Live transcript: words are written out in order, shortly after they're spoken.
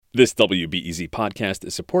This WBEZ podcast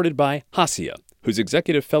is supported by Hacia, whose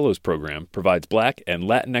Executive Fellows Program provides Black and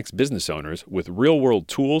Latinx business owners with real-world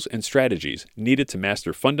tools and strategies needed to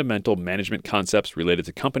master fundamental management concepts related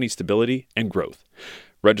to company stability and growth.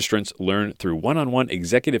 Registrants learn through one-on-one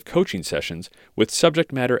executive coaching sessions with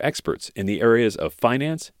subject matter experts in the areas of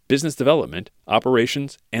finance, business development,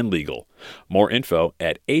 operations, and legal. More info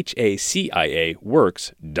at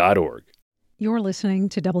haciaworks.org. You're listening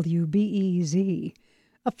to WBEZ.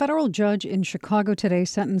 A federal judge in Chicago today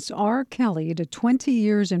sentenced R. Kelly to 20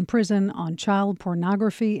 years in prison on child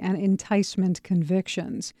pornography and enticement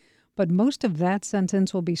convictions. But most of that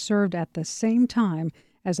sentence will be served at the same time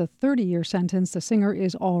as a 30-year sentence the singer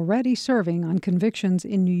is already serving on convictions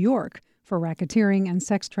in New York for racketeering and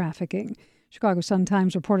sex trafficking. Chicago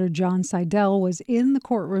Sun-Times reporter John Seidel was in the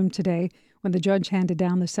courtroom today when the judge handed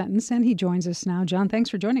down the sentence, and he joins us now. John,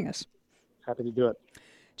 thanks for joining us. Happy to do it.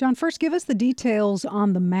 John, first give us the details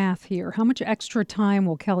on the math here. How much extra time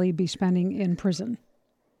will Kelly be spending in prison?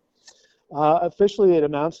 Officially, it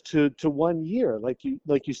amounts to 1 year. Like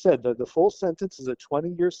you said, the full sentence is a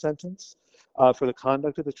 20-year sentence for the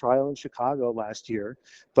conduct of the trial in Chicago last year.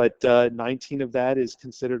 But 19 of that is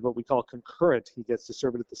considered what we call concurrent. He gets to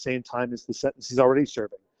serve it at the same time as the sentence he's already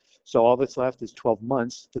serving. So all that's left is 12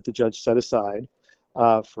 months that the judge set aside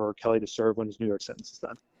for Kelly to serve when his New York sentence is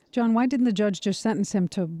done. John, why didn't the judge just sentence him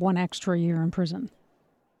to 1 extra year in prison?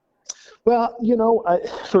 Well,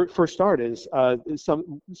 for starters,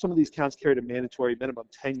 some of these counts carried a mandatory minimum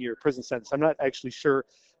 10-year prison sentence. I'm not actually sure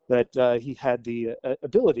that he had the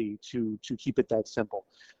ability to keep it that simple.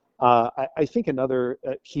 I think another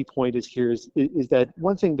key point is that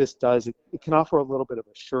one thing this does, it can offer a little bit of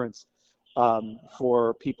assurance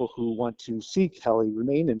for people who want to see Kelly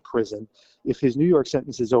remain in prison. If his New York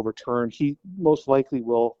sentence is overturned, he most likely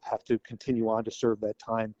will have to continue on to serve that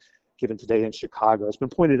time given today in Chicago. It's been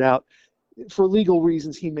pointed out, for legal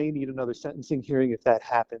reasons, he may need another sentencing hearing if that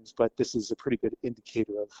happens, but this is a pretty good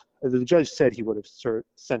indicator of, the judge said he would have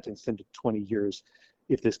sentenced him to 20 years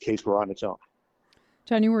if this case were on its own.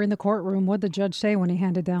 John, you were in the courtroom. What did the judge say when he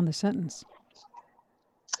handed down the sentence?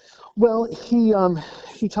 Well, he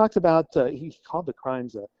talked about, he called the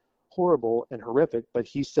crimes horrible and horrific, but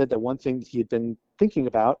he said that one thing he had been thinking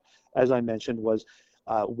about, as I mentioned, was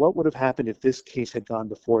what would have happened if this case had gone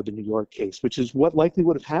before the New York case, which is what likely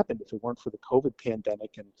would have happened if it weren't for the COVID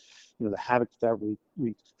pandemic and the havoc that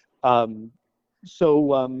wreaked.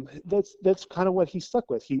 So that's kind of what he stuck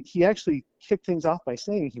with. He actually kicked things off by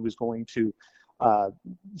saying he was going to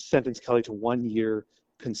sentence Kelly to 1 year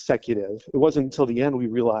consecutive. It wasn't until the end we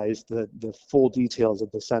realized the full details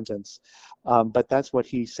of the sentence, but that's what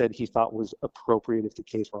he said he thought was appropriate if the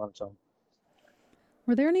case were on its own.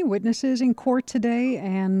 Were there any witnesses in court today?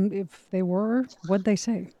 And if they were, what'd they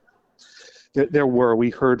say? There were.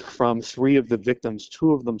 We heard from 3 of the victims.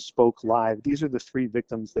 2 of them spoke live. These are the 3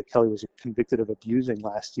 victims that Kelly was convicted of abusing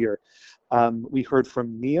last year. We heard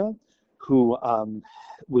from Mia, who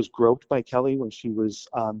was groped by Kelly when she was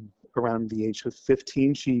around the age of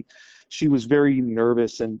 15. She was very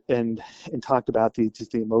nervous and talked about the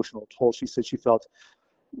emotional toll. She said she felt,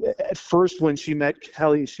 at first when she met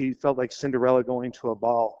Kelly, she felt like Cinderella going to a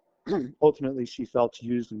ball. Ultimately, she felt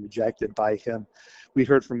used and rejected by him. We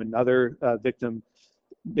heard from another victim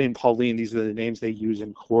named Pauline. These are the names they use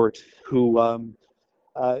in court, who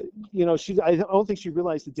I don't think she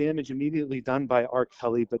realized the damage immediately done by R.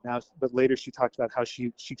 Kelly, but later she talked about how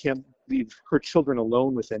she can't leave her children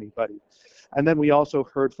alone with anybody. And then we also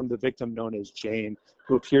heard from the victim known as Jane,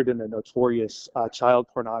 who appeared in a notorious child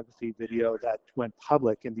pornography video that went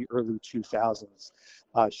public in the early 2000s.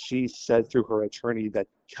 She said through her attorney that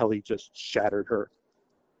Kelly just shattered her.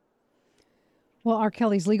 Well, R.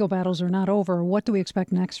 Kelly's legal battles are not over. What do we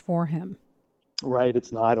expect next for him? Right,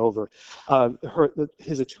 it's not over.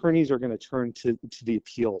 His attorneys are going to turn to the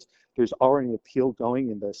appeals. There's already an appeal going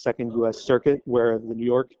in the Second U.S. Circuit where the New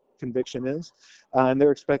York conviction is, and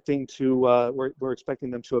they're expecting to. We're expecting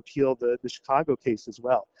them to appeal the Chicago case as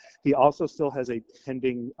well. He also still has a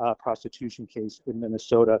pending prostitution case in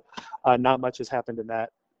Minnesota. Not much has happened in that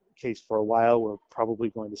case for a while. We're probably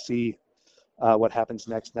going to see what happens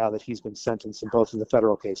next now that he's been sentenced in both of the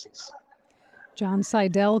federal cases. John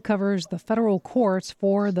Seidel covers the federal courts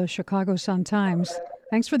for the Chicago Sun-Times.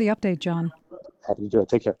 Thanks for the update, John. Happy to do it.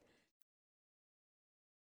 Take care.